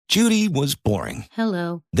Judy was boring.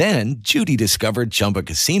 Hello. Then Judy discovered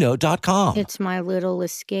ChumbaCasino.com. It's my little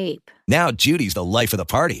escape. Now Judy's the life of the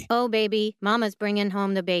party. Oh, baby, mama's bringing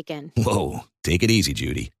home the bacon. Whoa, take it easy,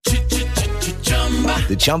 Judy.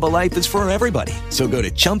 The Chumba life is for everybody. So go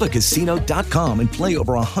to ChumbaCasino.com and play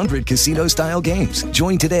over 100 casino-style games.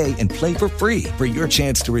 Join today and play for free for your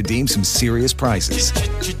chance to redeem some serious prizes.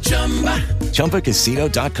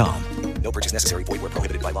 ChumbaCasino.com. No purchase necessary. Void where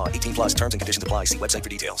prohibited by law. 18 plus terms and conditions apply. See website for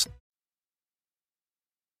details.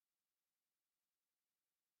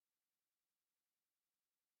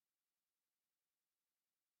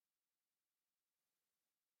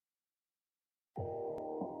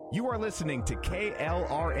 You are listening to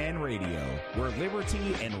KLRN Radio, where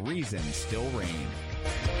liberty and reason still reign.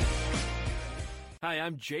 Hi,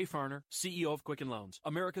 I'm Jay Farner, CEO of Quicken Loans,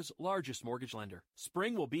 America's largest mortgage lender.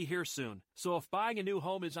 Spring will be here soon, so if buying a new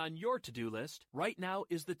home is on your to-do list, right now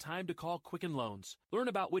is the time to call Quicken Loans. Learn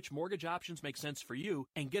about which mortgage options make sense for you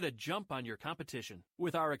and get a jump on your competition.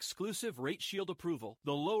 With our exclusive Rate Shield approval,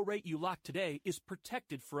 the low rate you lock today is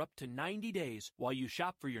protected for up to 90 days while you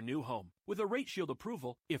shop for your new home. With a Rate Shield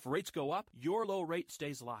approval, if rates go up, your low rate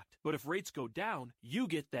stays locked. But if rates go down, you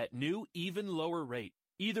get that new, even lower rate.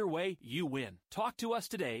 Either way, you win. Talk to us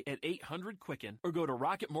today at 800-QUICKEN or go to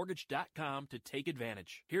rocketmortgage.com to take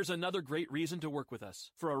advantage. Here's another great reason to work with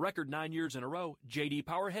us. For a record 9 years in a row, J.D.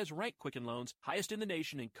 Power has ranked Quicken Loans highest in the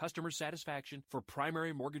nation in customer satisfaction for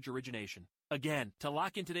primary mortgage origination. Again, to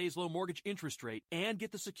lock in today's low mortgage interest rate and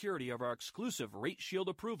get the security of our exclusive Rate Shield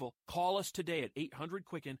approval, call us today at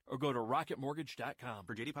 800-QUICKEN or go to rocketmortgage.com.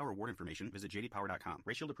 For J.D. Power award information, visit jdpower.com.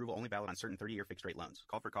 Rate Shield approval only valid on certain 30-year fixed-rate loans.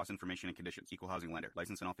 Call for cost information and conditions. Equal housing lender.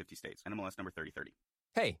 License in all 50 states. NMLS number 3030.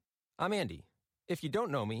 Hey, I'm Andy. If you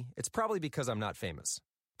don't know me, it's probably because I'm not famous.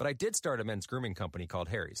 But I did start a men's grooming company called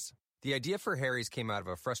Harry's. The idea for Harry's came out of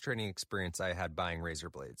a frustrating experience I had buying razor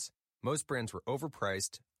blades. Most brands were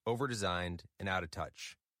overpriced, over-designed, and out of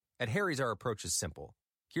touch. At Harry's, our approach is simple.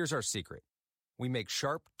 Here's our secret. We make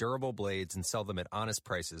sharp, durable blades and sell them at honest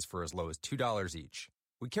prices for as low as $2 each.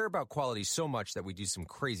 We care about quality so much that we do some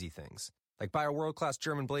crazy things, like buy a world-class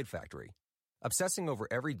German blade factory. Obsessing over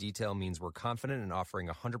every detail means we're confident in offering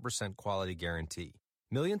a 100% quality guarantee.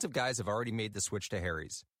 Millions of guys have already made the switch to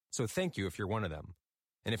Harry's, so thank you if you're one of them.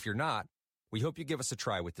 And if you're not, we hope you give us a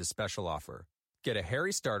try with this special offer. Get a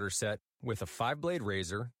Harry starter set with a 5-blade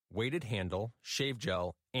razor, weighted handle, shave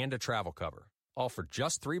gel, and a travel cover. All for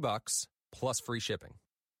just $3 plus free shipping.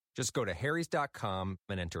 Just go to harrys.com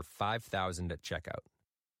and enter 5000 at checkout.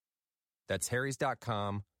 That's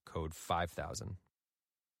harrys.com, code 5000.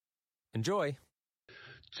 Enjoy.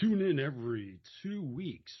 Tune in every 2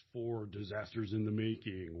 weeks for Disasters in the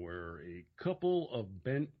Making, where a couple of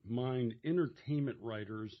bent mind entertainment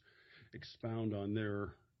writers expound on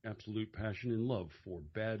their absolute passion and love for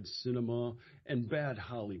bad cinema and bad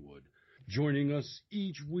Hollywood. Joining us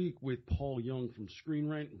each week with Paul Young from Screen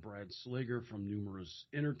Rant and Brad Slager from numerous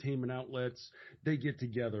entertainment outlets, they get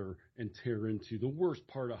together and tear into the worst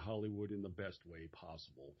part of Hollywood in the best way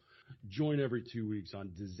possible. Join every 2 weeks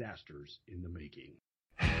on Disasters in the Making.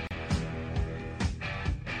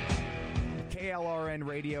 KLRN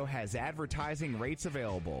Radio has advertising rates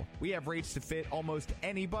available. We have rates to fit almost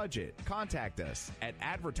any budget. Contact us at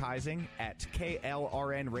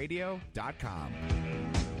advertising@klrnradio.com.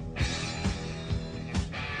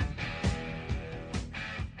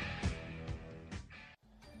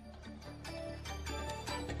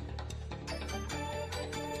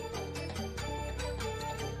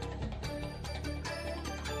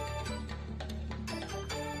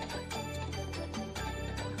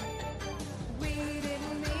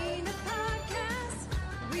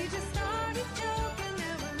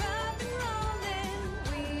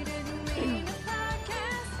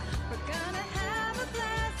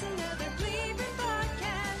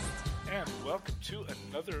 To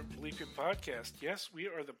another Bleeping Podcast. Yes, we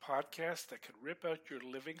are the podcast that can rip out your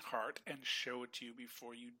living heart and show it to you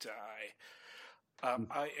before you die.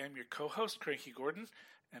 I am your co-host, Cranky Gordon,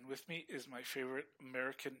 and with me is my favorite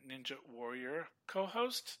American Ninja Warrior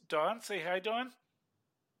co-host, Dawn. Say hi, Dawn.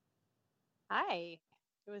 Hi.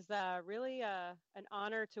 It was really an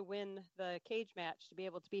honor to win the cage match, to be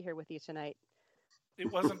able to be here with you tonight.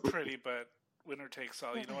 It wasn't pretty, but winner takes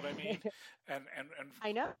all, you know what I mean? And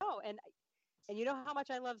I know, and you know how much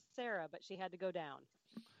I love Sarah, but she had to go down.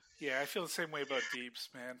 Yeah, I feel the same way about Deeps,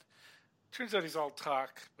 man. Turns out he's all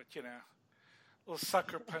talk, but a little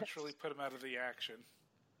sucker punch really put him out of the action.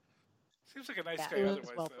 Seems like a nice guy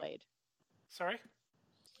otherwise, well though. Played. Sorry?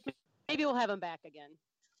 Maybe we'll have him back again.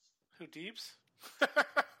 Who, Deeps?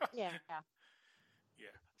 Yeah.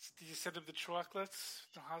 Yeah. Did you send him the chocolates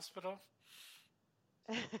in the hospital?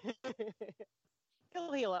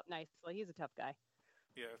 He'll heal up nicely. He's a tough guy.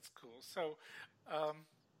 Yeah, it's cool. So,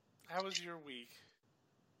 how was your week?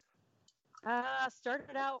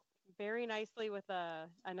 Started out very nicely with a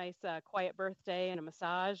nice quiet birthday and a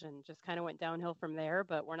massage, and just kind of went downhill from there.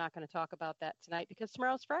 But we're not going to talk about that tonight because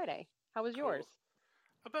tomorrow's Friday. How was yours?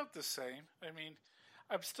 About the same. I mean,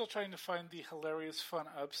 I'm still trying to find the hilarious, fun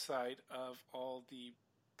upside of all the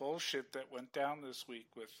bullshit that went down this week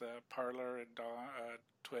with Parler and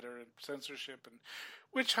Twitter and censorship and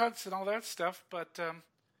witch hunts and all that stuff. But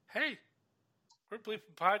hey, we're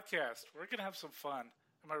Bleeping Podcast. We're gonna have some fun.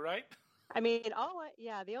 Am I right? I mean,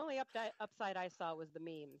 the only upside I saw was the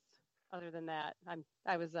memes. Other than that,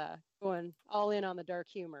 I was going all in on the dark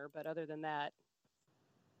humor, but other than that,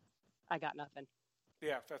 I got nothing.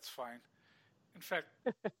 Yeah, that's fine. In fact,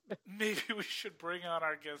 maybe we should bring on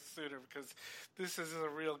our guest sooner because this is a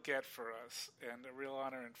real get for us and a real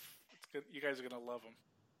honor, and you guys are going to love him.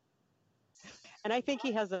 And I think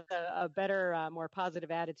he has a better, more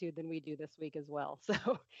positive attitude than we do this week as well.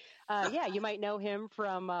 So, yeah, you might know him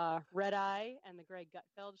from Red Eye and the Greg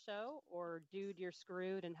Gutfeld Show, or Dude, You're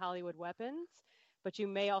Screwed and Hollywood Weapons. But you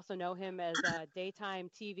may also know him as a daytime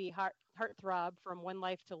TV heartthrob from One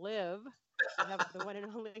Life to Live. We have the one and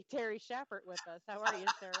only Terry Schappert with us. How are you,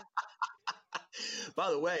 sir? By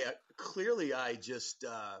the way, clearly I just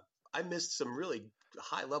I missed some really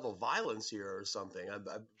high-level violence here or something.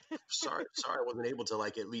 I'm sorry I wasn't able to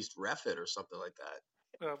at least ref it or something like that.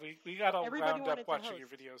 Well, we got all wound up watching your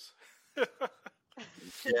videos.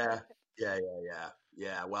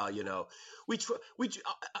 Yeah. Well, we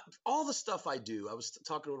all the stuff I do. I was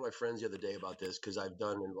talking to one of my friends the other day about this because I've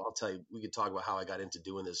done, and I'll tell you, we could talk about how I got into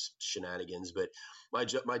doing this shenanigans. But my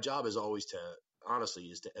job is always to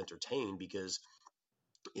entertain because,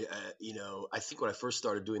 I think when I first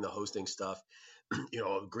started doing the hosting stuff,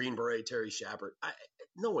 Green Beret, Terry Schappert,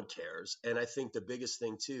 no one cares. And I think the biggest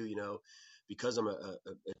thing too, because I'm a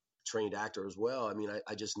trained actor as well. I mean,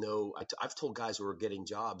 I just know I've told guys who are getting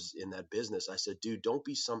jobs in that business, I said, dude, don't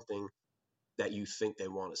be something that you think they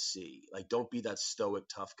want to see. Don't be that stoic,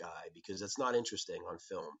 tough guy, because that's not interesting on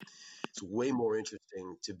film. It's way more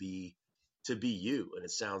interesting to be you. And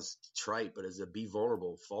it sounds trite, but be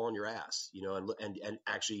vulnerable, fall on your ass, and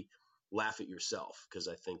actually laugh at yourself. Cause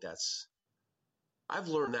I think I've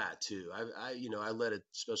learned that too. I led a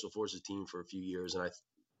special forces team for a few years, and I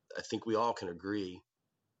think we all can agree,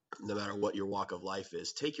 no matter what your walk of life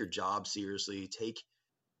is, take your job seriously, take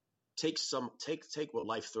what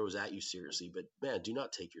life throws at you seriously, but man, do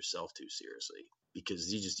not take yourself too seriously,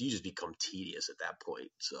 because you just become tedious at that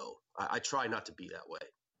point. So I try not to be that way.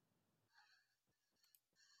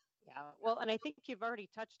 Yeah, well, and I think you've already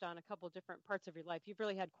touched on a couple different parts of your life. You've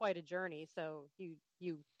really had quite a journey. So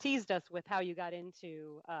you teased us with how you got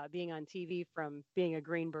into being on TV from being a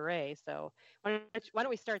Green Beret. So why don't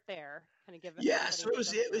we start there? Kind of give us. Yeah, so it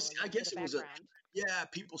was. I guess it was yeah,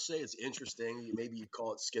 people say it's interesting. Maybe you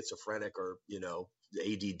call it schizophrenic or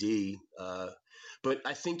ADD. But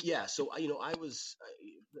I think So I was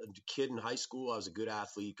a kid in high school. I was a good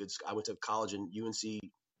athlete. I went to college in UNC.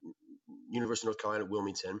 University of North Carolina at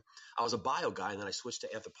Wilmington. I was a bio guy, and then I switched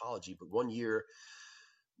to anthropology. But 1 year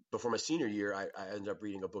before my senior year, I ended up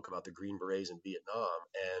reading a book about the Green Berets in Vietnam.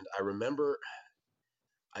 And I remember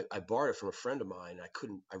I borrowed it from a friend of mine.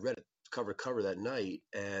 I read it cover to cover that night.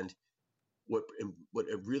 And what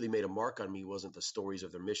really made a mark on me wasn't the stories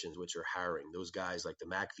of their missions, which are harrowing. Those guys, like the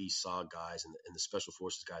MACV SOG guys and the Special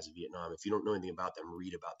Forces guys in Vietnam, if you don't know anything about them,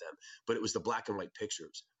 read about them. But it was the black and white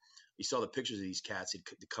pictures. You saw the pictures of these cats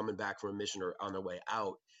coming back from a mission or on their way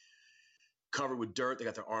out, covered with dirt. They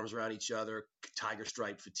got their arms around each other, tiger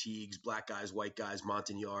stripe fatigues, black guys, white guys,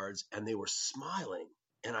 Montagnards, and they were smiling.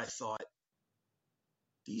 And I thought,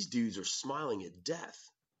 these dudes are smiling at death.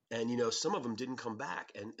 And, some of them didn't come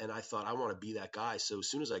back. And I thought, I want to be that guy. So as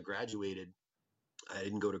soon as I graduated, I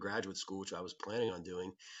didn't go to graduate school, which I was planning on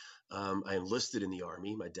doing. I enlisted in the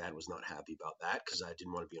Army. My dad was not happy about that because I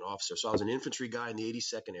didn't want to be an officer. So I was an infantry guy in the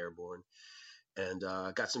 82nd Airborne, and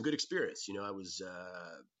got some good experience. I was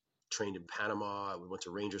trained in Panama. We went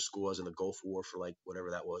to Ranger School. I was in the Gulf War for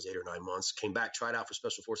whatever that was, 8 or 9 months. Came back, tried out for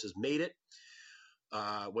Special Forces, made it.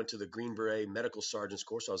 Went to the Green Beret Medical Sergeant's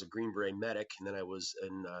course. So I was a Green Beret medic, and then I was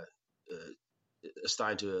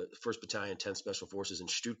assigned to the 1st Battalion, 10th Special Forces in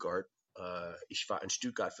Stuttgart. Ich war in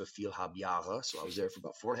Stuttgart für 4,5 Jahre. So I was there for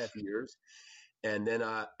about 4.5 years. And then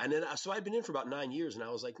so I'd been in for about 9 years, and I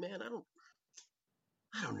was like, man, I don't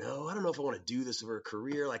know. I don't know if I want to do this for a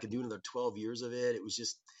career. I could do another 12 years of it. It was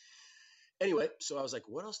just, anyway. So I was like,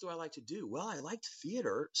 what else do I like to do? Well, I liked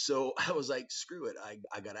theater. So I was like, screw it.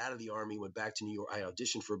 I got out of the Army, went back to New York. I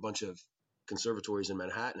auditioned for a bunch of conservatories in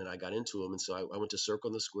Manhattan, and I got into them. And so I went to Circle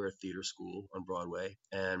in the Square Theater School on Broadway,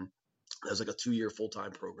 and that was like a 2-year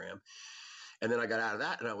full-time program. And then I got out of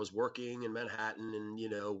that, and I was working in Manhattan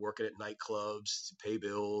and, working at nightclubs to pay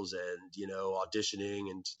bills and,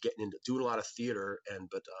 auditioning and getting into doing a lot of theater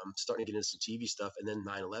but starting to get into some TV stuff. And then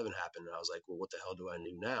 9/11 happened, and I was like, well, what the hell do I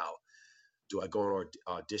do now? Do I go on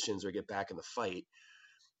auditions or get back in the fight?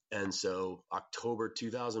 And so October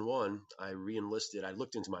 2001, I re-enlisted. I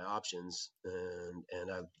looked into my options,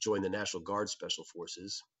 and I joined the National Guard Special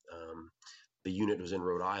Forces. The unit was in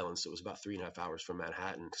Rhode Island, so it was about 3.5 hours from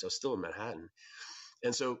Manhattan, because I was still in Manhattan.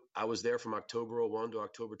 And so I was there from October 01 to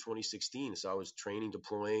October 2016. So I was training,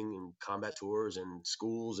 deploying, and combat tours and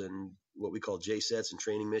schools and what we call JSETs and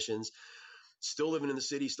training missions. Still living in the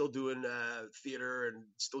city, still doing theater and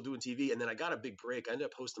still doing TV. And then I got a big break. I ended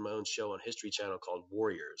up hosting my own show on History Channel called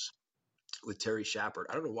Warriors with Terry Shepard.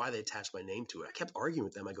 I don't know why they attached my name to it. I kept arguing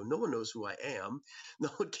with them. I go, no one knows who I am. No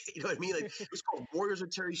one, you know what I mean? Like, it was called Warriors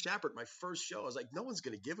with Terry Shepard, my first show. I was like, no one's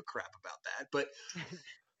going to give a crap about that. But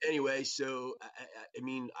anyway, so I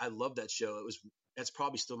mean, I love that show. That's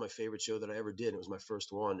probably still my favorite show that I ever did. It was my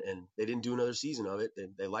first one, and they didn't do another season of it.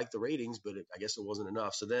 They liked the ratings, but I guess it wasn't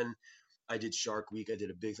enough. So then I did Shark Week. I did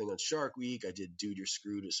a big thing on Shark Week. I did Dude, You're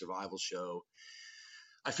Screwed, a survival show.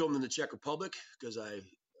 I filmed in the Czech Republic because I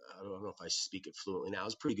don't know if I speak it fluently now. I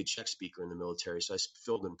was a pretty good Czech speaker in the military, so I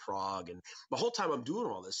filmed in Prague. And the whole time I'm doing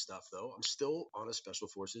all this stuff, though, I'm still on a Special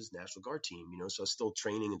Forces National Guard team, so I'm still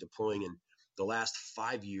training and deploying. And the last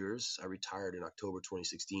 5 years, I retired in October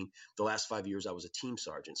 2016. The last 5 years, I was a team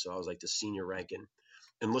sergeant. So I was like the senior ranking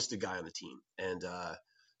enlisted guy on the team. And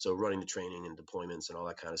so running the training and deployments and all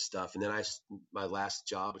that kind of stuff. And then my last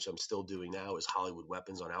job, which I'm still doing now, is Hollywood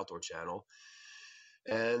Weapons on Outdoor Channel.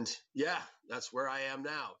 And yeah, that's where I am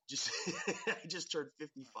now. I just turned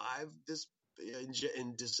 55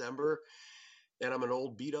 in December, and I'm an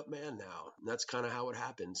old beat up man now. And that's kind of how it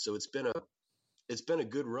happened. So it's been a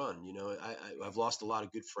good run. I've lost a lot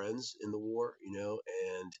of good friends in the war,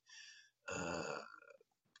 and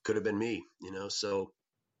could have been me, so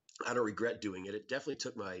I don't regret doing it. It definitely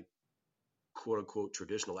took my quote unquote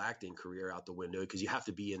traditional acting career out the window, because you have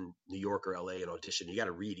to be in New York or LA and audition. You got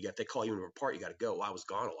to read. They call you into a part. You got to go. Well, I was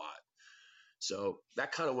gone a lot. So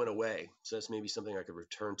that kind of went away. So that's maybe something I could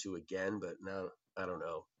return to again, but now I don't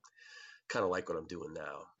know. Kind of like what I'm doing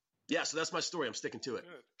now. Yeah. So that's my story. I'm sticking to it.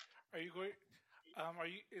 Good. Are you going?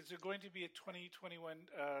 Is there going to be a 2021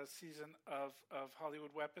 season of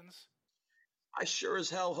Hollywood Weapons? I sure as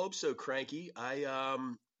hell hope so, Cranky.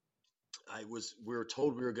 We were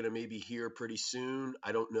told we were going to maybe hear pretty soon.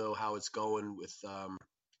 I don't know how it's going with,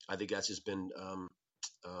 I think that's just been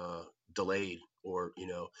delayed or,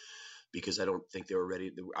 because I don't think they were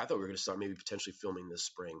ready. I thought we were going to start maybe potentially filming this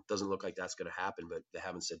spring. Doesn't look like that's going to happen, but they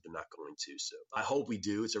haven't said they're not going to. So I hope we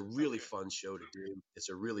do. It's a really fun show to do. It's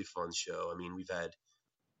a really fun show. I mean, we had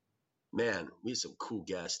some cool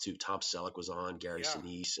guests too. Tom Selleck was on, Gary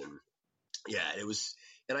Sinise, and it was,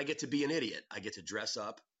 and I get to be an idiot. I get to dress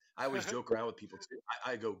up. I always joke around with people too.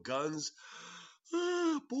 I go, guns,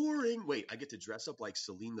 boring. Wait, I get to dress up like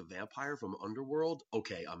Celine the Vampire from Underworld?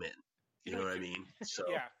 Okay, I'm in. You know what I mean? So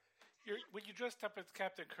yeah. When you dressed up as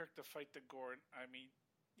Captain Kirk to fight the Gorn, I mean,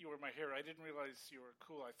 you were my hero. I didn't realize you were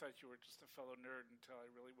cool. I thought you were just a fellow nerd until I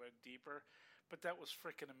really went deeper. But that was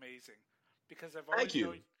freaking amazing. Because I've always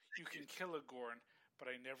known you can kill a Gorn, but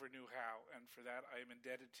I never knew how. And for that, I am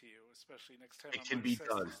indebted to you, especially next time I'm on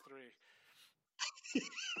Cessna 3. It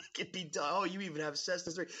can be done. Oh, you even have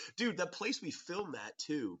Cessna 3. Dude, that place we filmed that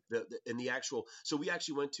too. So we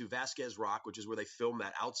actually went to Vasquez Rock, which is where they filmed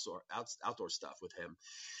that outdoor stuff with him.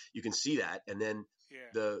 You can see that. And then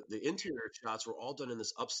the interior shots were all done in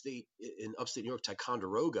upstate New York,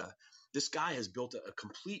 Ticonderoga. This guy has built a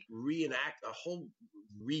complete a whole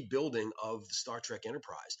rebuilding of the Star Trek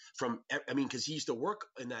Enterprise because he used to work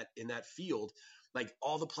in that field, like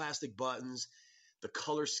all the plastic buttons, the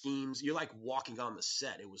color schemes. You're like walking on the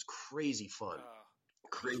set. It was crazy fun.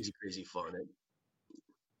 Crazy fun.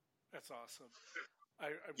 That's awesome.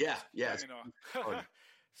 It's fun.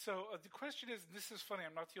 So the question is, and this is funny,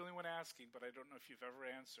 I'm not the only one asking, but I don't know if you've ever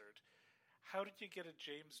answered. How did you get a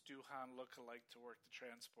James Doohan lookalike to work the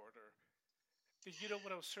transporter? Did you know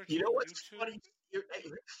what I was searching on YouTube? Funny?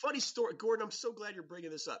 Funny story, Gordon. I'm so glad you're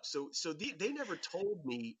bringing this up. So they never told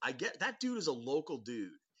me. I get that dude is a local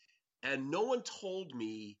dude. And no one told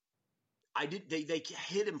me. They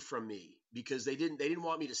hid him from me because they didn't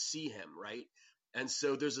want me to see him, right? And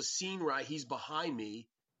so there's a scene where he's behind me,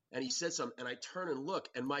 and he said something, and I turn and look,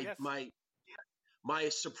 and my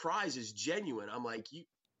surprise is genuine. I'm like,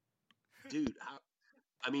 dude,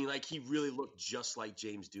 I mean, like he really looked just like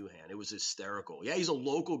James Doohan. It was hysterical. Yeah, he's a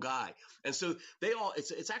local guy. And so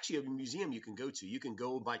it's actually a museum you can go to. You can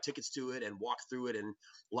go buy tickets to it and walk through it. And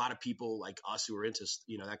a lot of people like us who are into,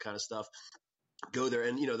 that kind of stuff go there.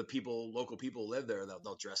 And, the local people live there,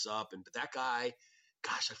 they'll dress up. But that guy,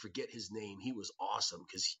 gosh, I forget his name. He was awesome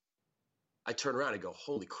because I turn around and go,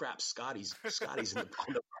 holy crap, Scotty's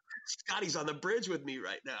Scotty's on the bridge with me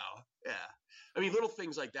right now. Yeah. I mean, little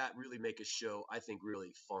things like that really make a show, I think,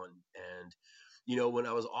 really fun. And, when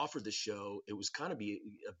I was offered the show, it was kind of be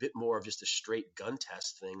a bit more of just a straight gun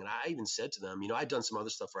test thing. And I even said to them, I'd done some other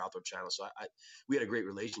stuff for Outdoor Channel. So we had a great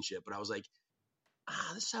relationship, but I was like,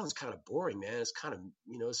 this sounds kind of boring, man. It's kind of,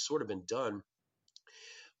 it's sort of been done.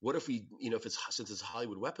 What if we, since it's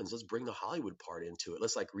Hollywood Weapons, let's bring the Hollywood part into it.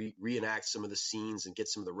 Let's like reenact some of the scenes and get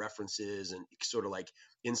some of the references and sort of like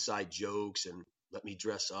inside jokes and let me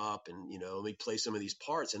dress up and, let me play some of these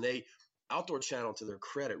parts. And Outdoor Channel, to their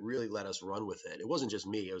credit, really let us run with it. It wasn't just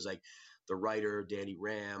me. It was like the writer, Danny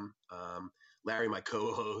Ram, Larry, my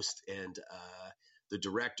co-host, and the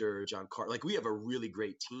director, John Carter. Like we have a really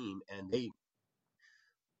great team, and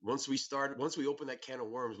once we opened that can of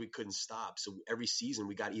worms, we couldn't stop. So every season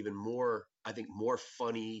we got even more, I think, more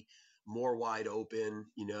funny, more wide open.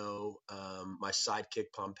 My sidekick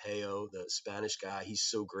Pompeo, the Spanish guy, he's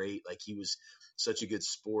so great. Like he was such a good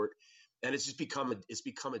sport. And it's just become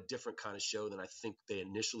a different kind of show than I think they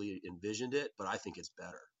initially envisioned it. But I think it's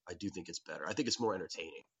better. I do think it's better. I think it's more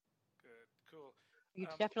entertaining. Good, cool. You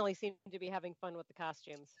definitely seem to be having fun with the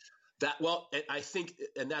costumes. I think,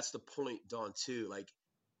 and that's the point, Dawn, too. Like,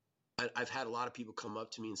 I've had a lot of people come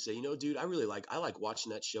up to me and say, dude, I like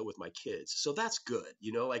watching that show with my kids. So that's good.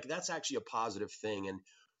 Like that's actually a positive thing. And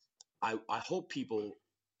I hope people,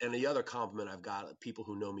 and the other compliment I've got, people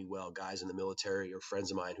who know me well, guys in the military or friends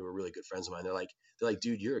of mine who are really good friends of mine, they're like,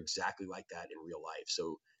 dude, you're exactly like that in real life.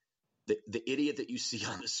 So the idiot that you see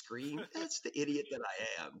on the screen, that's the idiot that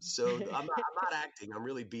I am. So I'm not acting. I'm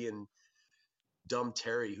really being dumb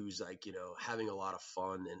Terry, who's like, having a lot of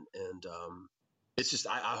fun. And it's just,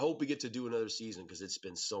 I hope we get to do another season because it's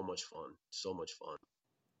been so much fun. So much fun.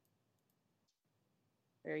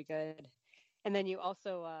 Very good. And then you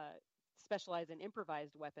also specialize in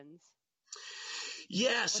improvised weapons.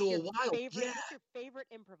 Yeah. What's your favorite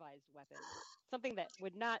improvised weapon? Something that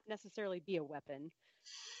would not necessarily be a weapon.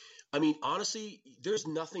 I mean, honestly, there's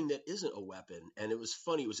nothing that isn't a weapon. And it was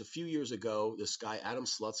funny. It was a few years ago. This guy, Adam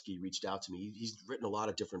Slutsky, reached out to me. He's written a lot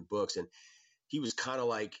of different books. And he was kind of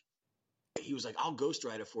like, I'll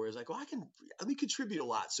ghostwrite it for you. I was like, well, let me contribute a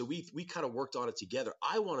lot. So we kind of worked on it together.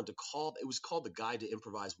 I wanted to it was called The Guide to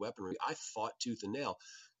Improvised Weaponry. I fought tooth and nail.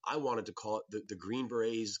 I wanted to call it the Green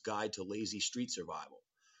Berets Guide to Lazy Street Survival.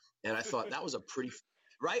 And I thought that was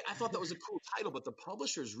right? I thought that was a cool title, but the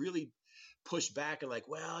publishers really pushed back and like,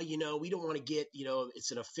 well, we don't want to get,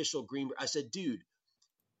 it's an official Green Beret. I said, dude,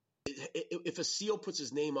 if a SEAL puts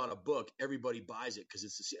his name on a book, everybody buys it because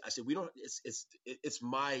it's a SEAL. I said, we don't. It's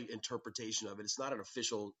my interpretation of it. It's not an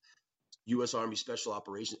official U.S. Army Special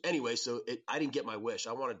Operations. Anyway, so I didn't get my wish.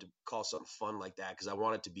 I wanted to call something fun like that because I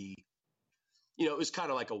wanted to be, it was kind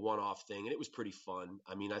of like a one-off thing, and it was pretty fun.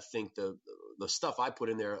 I mean, I think the stuff I put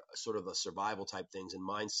in there, sort of the survival type things and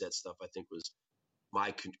mindset stuff, I think was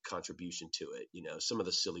my contribution to it. Some of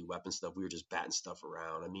the silly weapon stuff, we were just batting stuff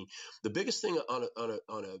around. I mean, the biggest thing on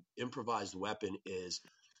a improvised weapon is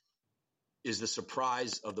the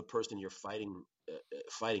surprise of the person you're fighting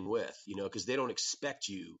with, because they don't expect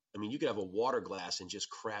you. I mean, you could have a water glass and just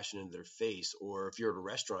crash it into their face, or if you're at a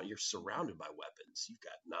restaurant, you're surrounded by weapons. You've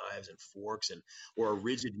got knives and forks or a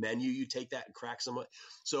rigid menu. You take that and crack someone.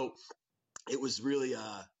 So it was really,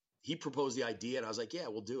 he proposed the idea and I was like, yeah,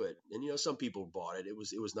 we'll do it. And, some people bought it. It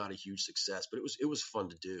was not a huge success, but it was fun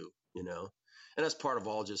to do, and that's part of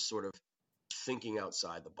all just sort of thinking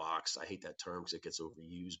outside the box. I hate that term because it gets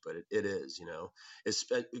overused, but it is, it's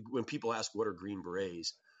when people ask, what are Green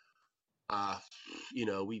Berets?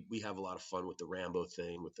 We have a lot of fun with the Rambo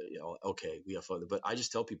thing with okay, we have fun, but I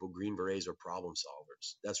just tell people Green Berets are problem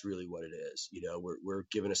solvers. That's really what it is. We're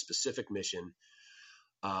given a specific mission,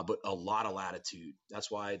 but a lot of latitude.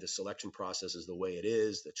 That's why the selection process is the way it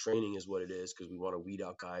is. The training is what it is, because we want to weed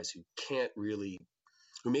out guys who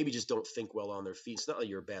maybe just don't think well on their feet. It's not like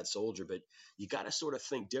you're a bad soldier, but you got to sort of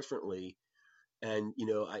think differently. And,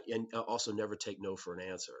 and also never take no for an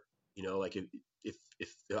answer. Like if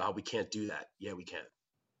we can't do that. Yeah, we can.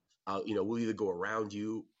 We'll either go around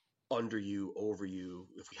you, under you, over you.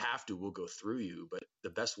 If we have to, we'll go through you. But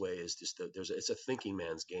the best way is just it's a thinking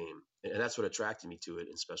man's game. And that's what attracted me to it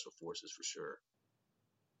in Special Forces for sure.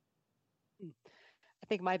 I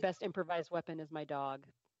think my best improvised weapon is my dog.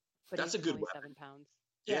 But that's a good weapon. 7 pounds.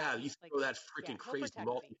 Yeah, you throw that freaking crazy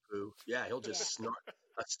multi-poo. Yeah, he'll just snarl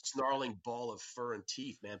a snarling ball of fur and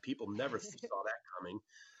teeth, man. People never saw that coming.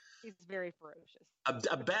 He's very ferocious.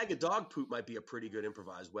 A bag of dog poop might be a pretty good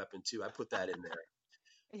improvised weapon too. I put that in there.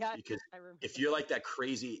 Yeah, because if you're like that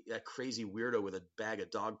crazy weirdo with a bag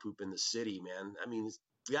of dog poop in the city, man, I mean,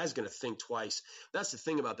 the guy's going to think twice. That's the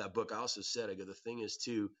thing about that book. I also said, I go, the thing is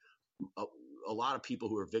too, a lot of people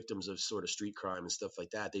who are victims of sort of street crime and stuff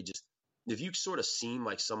like that, if you sort of seem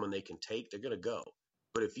like someone they can take, they're going to go.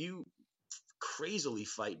 But if you crazily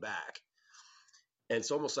fight back, and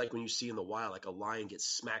it's almost like when you see in the wild, like a lion gets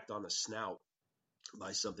smacked on the snout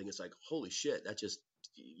by something, it's like, holy shit,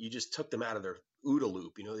 you just took them out of their OODA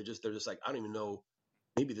loop. You know, they're just like, I don't even know,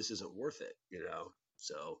 maybe this isn't worth it, you know?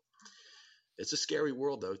 So it's a scary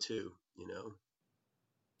world though, too, you know?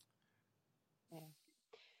 Yeah.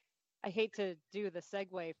 I hate to do the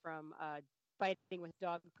segue from fighting with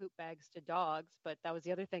dog poop bags to dogs, but that was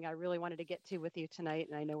the other thing I really wanted to get to with you tonight.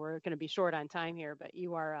 And I know we're going to be short on time here, but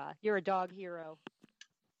you're a dog hero.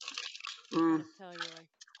 I want to tell you,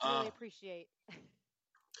 I really appreciate.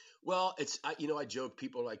 Well, I joke,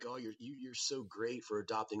 people are like, oh, you're so great for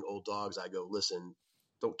adopting old dogs. I go, listen,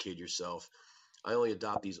 don't kid yourself. I only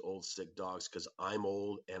adopt these old sick dogs because I'm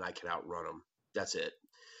old and I can outrun them. That's it.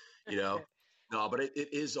 You know? No, but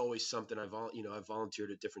it is always something. I've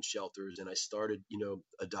volunteered at different shelters, and I started,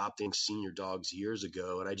 adopting senior dogs years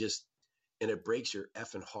ago. And it breaks your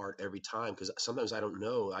effing heart every time. Cause sometimes I don't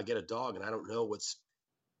know, I get a dog and I don't know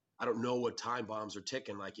what time bombs are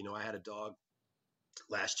ticking. Like, I had a dog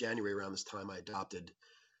last January around this time. I adopted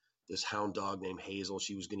this hound dog named Hazel.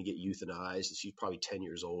 She was going to get euthanized. She's probably 10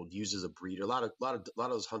 years old, used as a breeder. A lot of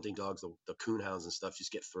those hunting dogs, the coon hounds and stuff,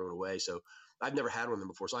 just get thrown away. So I've never had one of them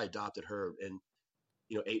before. So I adopted her, and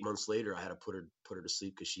 8 months later, I had to put her to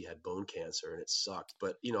sleep because she had bone cancer, and it sucked.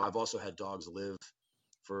 But I've also had dogs live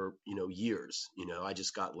for years. I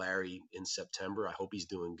just got Larry in September. I hope he's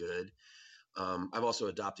doing good. I've also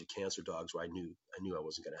adopted cancer dogs where I knew I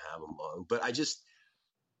wasn't going to have them long. But I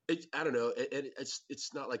don't know.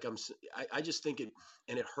 It's not like I just think it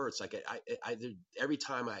hurts. Like every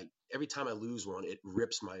time I lose one, it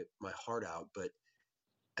rips my heart out. But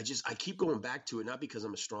I keep going back to it, not because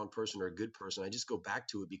I'm a strong person or a good person. I just go back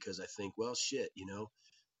to it because I think, well, shit,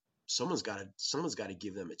 someone's got to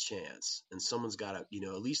give them a chance, and someone's got to,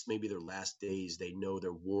 at least maybe their last days, they know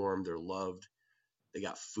they're warm, they're loved, they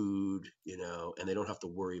got food, and they don't have to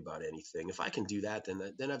worry about anything. If I can do that,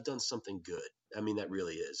 then I've done something good. I mean, that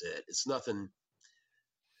really is it. It's nothing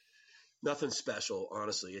special,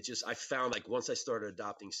 honestly. It's just, I found like once I started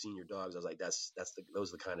adopting senior dogs, I was like, those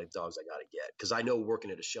are the kind of dogs I got to get. Cause I know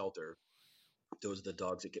working at a shelter, those are the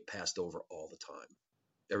dogs that get passed over all the time.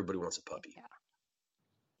 Everybody wants a puppy. Yeah.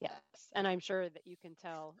 Yes. And I'm sure that you can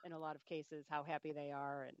tell in a lot of cases how happy they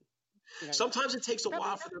are. And sometimes it takes a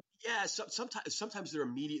while for them. Yeah. Sometimes they're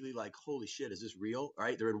immediately like, holy shit, is this real?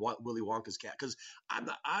 Right. They're in Willy Wonka's cat. Cause I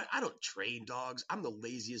don't train dogs. I'm the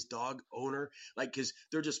laziest dog owner. Like, cause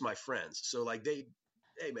they're just my friends. So like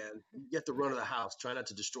hey man, you get the run of the house, try not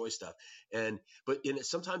to destroy stuff. But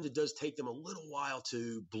sometimes it does take them a little while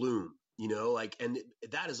to bloom, and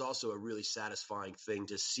that is also a really satisfying thing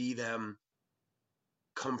to see them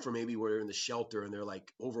come from maybe where they're in the shelter and they're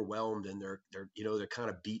like overwhelmed and they're kind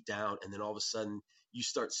of beat down. And then all of a sudden you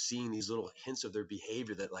start seeing these little hints of their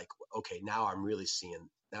behavior that like, okay, now I'm really seeing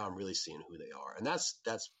who they are. And that's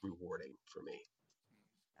rewarding for me.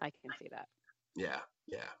 I can see that. Yeah.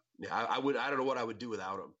 I don't know what I would do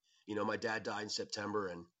without them. My dad died in September,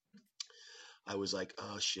 and I was like,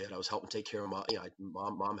 oh shit, I was helping take care of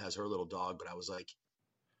mom has her little dog, but I was like,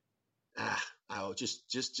 I was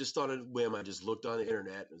just on a whim. I just looked on the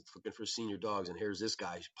internet and looking for senior dogs, and here's this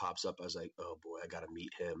guy pops up. I was like, oh boy, I got to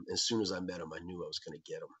meet him. As soon as I met him, I knew I was going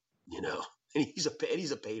to get him, and he's a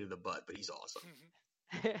pain in the butt, but he's awesome.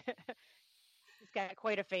 He's got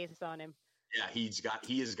quite a face on him. Yeah. He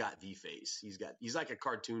has got the face. He's like a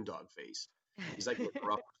cartoon dog face. He's like a rough or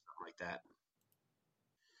something like that.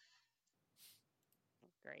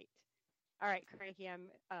 Great. All right, Cranky,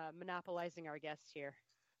 I'm monopolizing our guest here.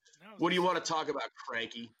 No, what do you want to talk about,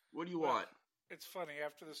 Cranky? What do you want? It's funny.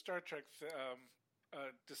 After the Star Trek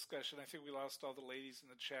discussion, I think we lost all the ladies in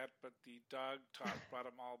the chat, but the dog talk brought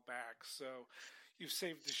them all back. So you've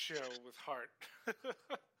saved the show with heart.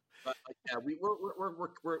 Yeah, we're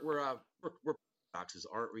boxes,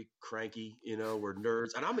 aren't we, Cranky? We're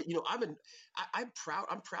nerds, and I'm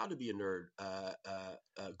proud to be a nerd,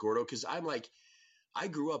 Gordo, because I'm like. I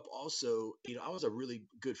grew up also, I was a really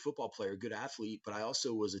good football player, good athlete, but I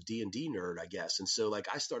also was a D&D nerd, I guess. And so like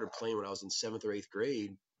I started playing when I was in 7th or 8th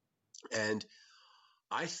grade, and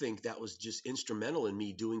I think that was just instrumental in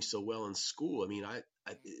me doing so well in school. I mean, I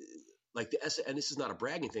like the essay, and this is not a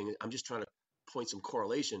bragging thing. I'm just trying to point some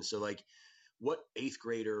correlation. So like, what 8th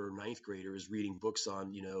grader or 9th grader is reading books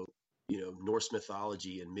on, Norse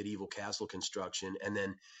mythology and medieval castle construction, and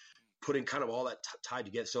then putting kind of all that tied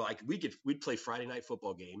together. So like we'd play Friday night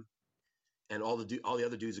football game, and all the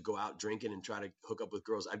other dudes would go out drinking and try to hook up with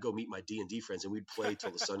girls. I'd go meet my D&D friends, and we'd play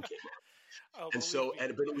till the sun came out.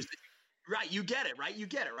 But it was right. You get it, right?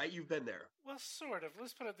 You've been there. Well, sort of.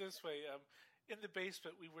 Let's put it this way. In the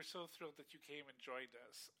basement, we were so thrilled that you came and joined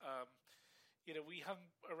us. We hung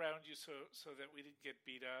around you so that we didn't get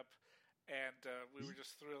beat up, and we were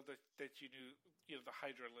just thrilled that you knew the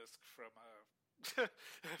Hydralisk from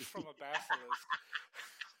from a basilisk.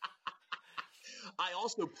 I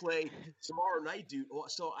also play tomorrow night, dude.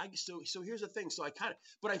 So here's the thing. So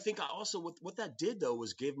but I think I also what that did though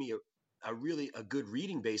was give me a really good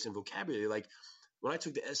reading base and vocabulary. Like when I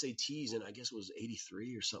took the SATs, and I guess it was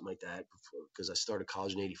 83 or something like that, because I started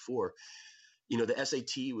college in 84. The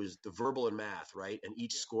SAT was the verbal and math, right? And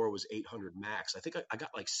each score was 800 max. I think I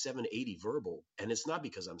got like 780 verbal, and it's not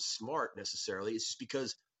because I'm smart necessarily. It's just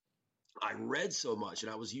because I read so much,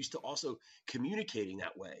 and I was used to also communicating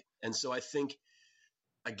that way. And so I think,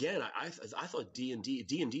 again, I thought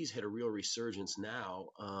D&D's hit a real resurgence now.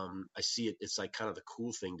 I see it. It's like kind of the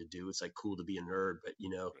cool thing to do. It's like cool to be a nerd, but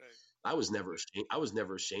right. I was never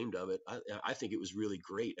ashamed of it. I think it was really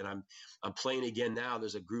great. And I'm playing again now.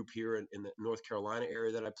 There's a group here in the North Carolina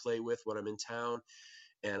area that I play with when I'm in town,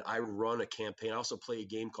 and I run a campaign. I also play a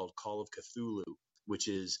game called Call of Cthulhu, which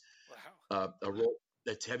is a role.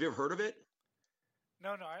 Have you ever heard of it?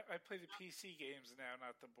 No, I play the PC games now,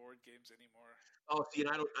 not the board games anymore. Oh, see, and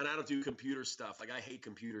I don't do computer stuff. Like I hate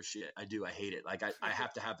computer shit. I hate it. Like I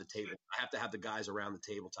have to have the table. I have to have the guys around the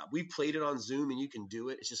tabletop. We played it on Zoom, and you can do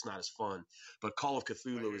it. It's just not as fun. But Call of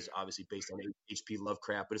Cthulhu is obviously based on H.P.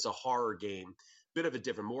 Lovecraft, but it's a horror game, bit of a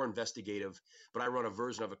different, more investigative. But I run a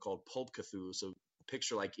version of it called Pulp Cthulhu. So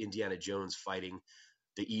picture like Indiana Jones fighting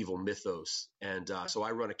the evil mythos, and so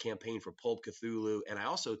I run a campaign for Pulp Cthulhu, and I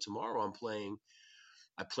also tomorrow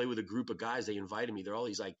I play with a group of guys. They invited me. They're all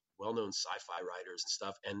these like well-known sci-fi writers and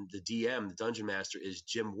stuff. And the DM, the dungeon master, is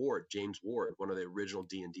James Ward, one of the original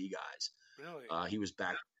D&D guys. Really? He was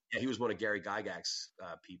back. Yeah, he was one of Gary Gygax's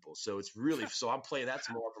people. So it's really so I'm playing that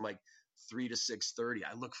tomorrow from like 3 to 6:30.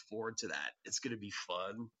 I look forward to that. It's gonna be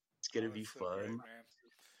fun. Great, man.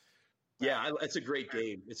 Yeah, it's a great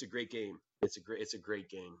game. It's a great game. It's a great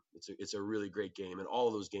game. It's a really great game, and all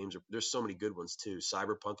of those games there's so many good ones too.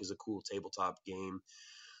 Cyberpunk is a cool tabletop game.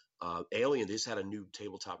 Alien, they just had a new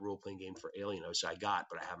tabletop role playing game for Alien, which I got,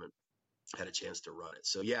 but I haven't had a chance to run it.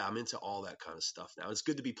 So yeah, I'm into all that kind of stuff now. It's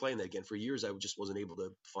good to be playing that again. For years, I just wasn't able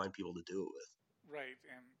to find people to do it with. Right,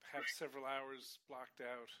 and have several hours blocked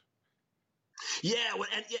out. Yeah,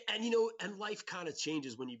 and life kind of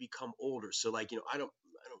changes when you become older. So like,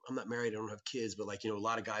 I'm not married. I don't have kids, but like, a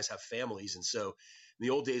lot of guys have families. And so in the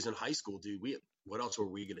old days in high school, dude, what else were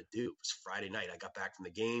we going to do? It was Friday night. I got back from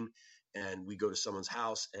the game and we go to someone's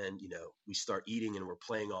house and, we start eating and we're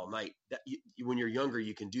playing all night. When you're younger,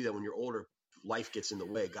 you can do that. When you're older, life gets in the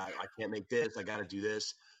way. God, I can't make this. I got to do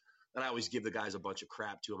this. And I always give the guys a bunch of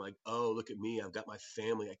crap too. I'm like, oh, look at me. I've got my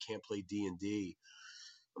family. I can't play D&D.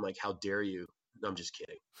 I'm like, how dare you? No, I'm just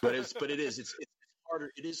kidding. But it's harder.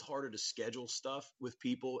 It is harder to schedule stuff with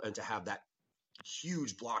people and to have that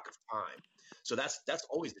huge block of time. So that's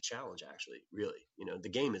always the challenge, actually, really. The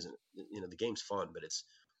game isn't, the game's fun, but it's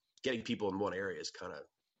getting people in one area is kind of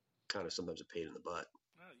sometimes a pain in the butt.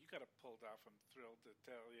 Well, you got it pulled off. I'm thrilled to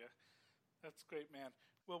tell you. That's great, man.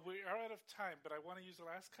 Well, we are out of time, but I want to use the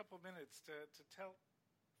last couple of minutes for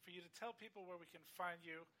you to tell people where we can find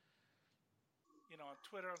you. On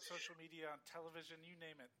Twitter, on social media, on television, you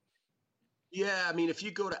name it. Yeah, I mean, if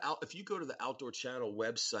you go to the Outdoor Channel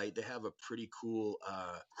website, they have a pretty cool.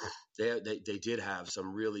 They did have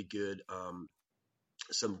some really good, a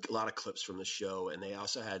lot of clips from the show, and they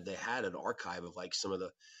had an archive of like some of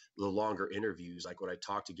the longer interviews, like when I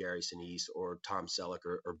talked to Gary Sinise or Tom Selleck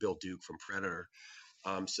or Bill Duke from Predator.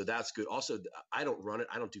 So that's good. Also, I don't run it.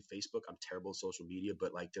 I don't do Facebook. I'm terrible at social media,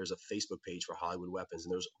 but like there's a Facebook page for Hollywood Weapons,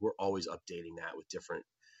 and we're always updating that with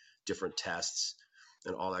different tests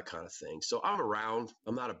and all that kind of thing. So I'm around.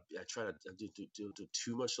 I try to do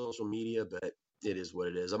too much social media, but it is what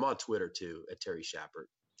it is. I'm on Twitter too at Terry Shepard.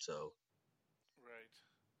 So. Right.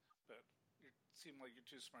 But you seem like you're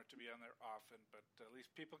too smart to be on there often, but at least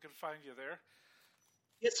people can find you there.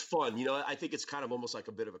 It's fun. I think it's kind of almost like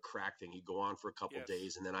a bit of a crack thing. You go on for a couple of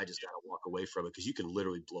days and then I just got to walk away from it because you can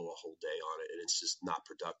literally blow a whole day on it and it's just not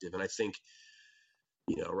productive. And I think,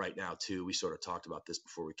 right now too, we sort of talked about this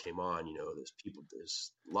before we came on,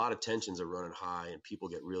 there's a lot of tensions are running high and people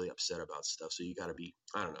get really upset about stuff. So you got to be,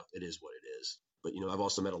 I don't know, it is what it is. But, I've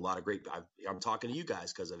also met a lot of I'm talking to you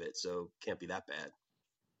guys because of it. So can't be that bad.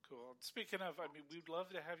 Cool. Speaking of, we'd love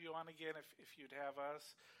to have you on again if you'd have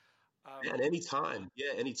us. Man, anytime.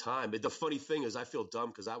 Yeah, anytime. But the funny thing is I feel dumb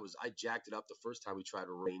because I jacked it up the first time we tried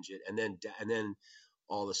to arrange it. And then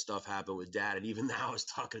all the stuff happened with Dad. And even now I was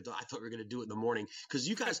talking to, I thought we were going to do it in the morning. Because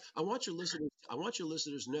you guys, I want your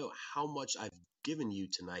listeners to know how much I've given you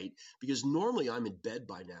tonight, because normally I'm in bed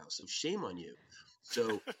by now. So shame on you.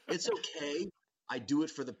 So it's okay. I do it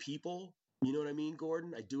for the people. You know what I mean,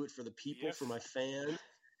 Gordon? I do it for the people, yes. For my fans.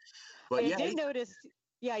 But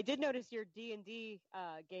I did notice your D&D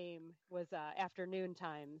game was afternoon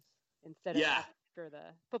times instead of after the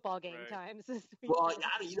football game times. Well, I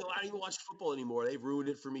don't even watch football anymore. They've ruined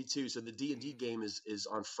it for me too. So the D&D game is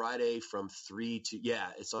on Friday from 3 to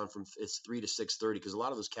it's 3 to 6:30 because a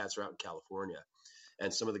lot of those cats are out in California,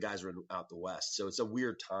 and some of the guys are out the West. So it's a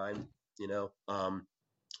weird time,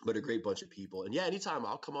 but a great bunch of people. And anytime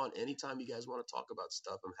I'll come on. Anytime you guys want to talk about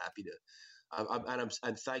stuff, I'm happy to.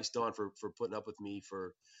 And thanks, Dawn, for putting up with me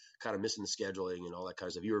for kind of missing the scheduling and all that kind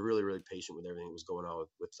of stuff. You were really, really patient with everything that was going on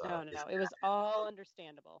with No. It was all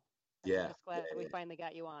understandable. I'm just glad that we finally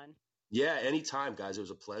got you on. Yeah, anytime, guys. It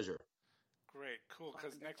was a pleasure. Great, cool.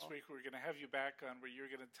 Because next week we're going to have you back on where you're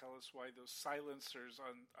going to tell us why those silencers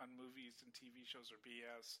on movies and TV shows are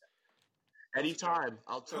BS. Anytime.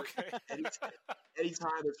 I'll talk. Okay. Anytime.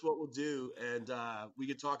 That's what we'll do. And we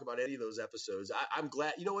can talk about any of those episodes. I'm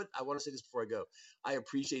glad. You know what? I want to say this before I go. I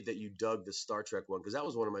appreciate that you dug the Star Trek one, because that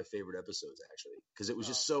was one of my favorite episodes, actually, because it was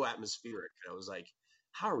just so atmospheric. And I was like,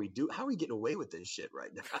 how are we getting away with this shit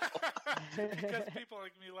right now? Because people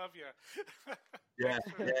like me love you. Yeah.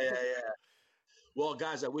 Well,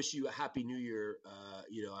 guys, I wish you a happy New Year.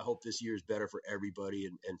 I hope this year is better for everybody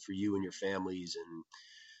and for you and your families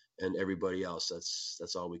and everybody else.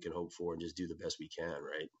 That's all we can hope for, and just do the best we can,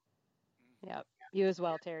 right? Yep. You as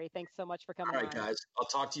well, Terry. Thanks so much for coming on. All right, guys. I'll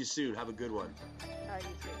talk to you soon. Have a good one. All right, you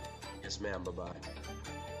too. Yes, ma'am. Bye-bye.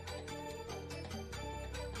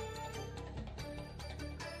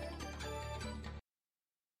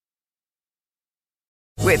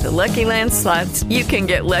 With the Lucky Land Slots, you can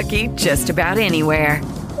get lucky just about anywhere.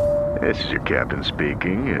 This is your captain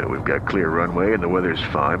speaking. We've got clear runway and the weather's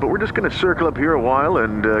fine, but we're just going to circle up here a while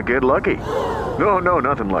and get lucky. No,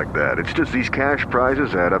 nothing like that. It's just these cash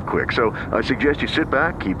prizes add up quick. So I suggest you sit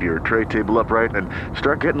back, keep your tray table upright, and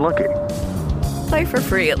start getting lucky. Play for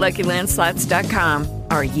free at LuckyLandSlots.com.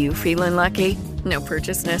 Are you feeling lucky? No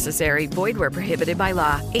purchase necessary. Void where prohibited by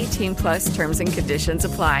law. 18+ terms and conditions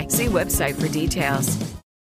apply. See website for details.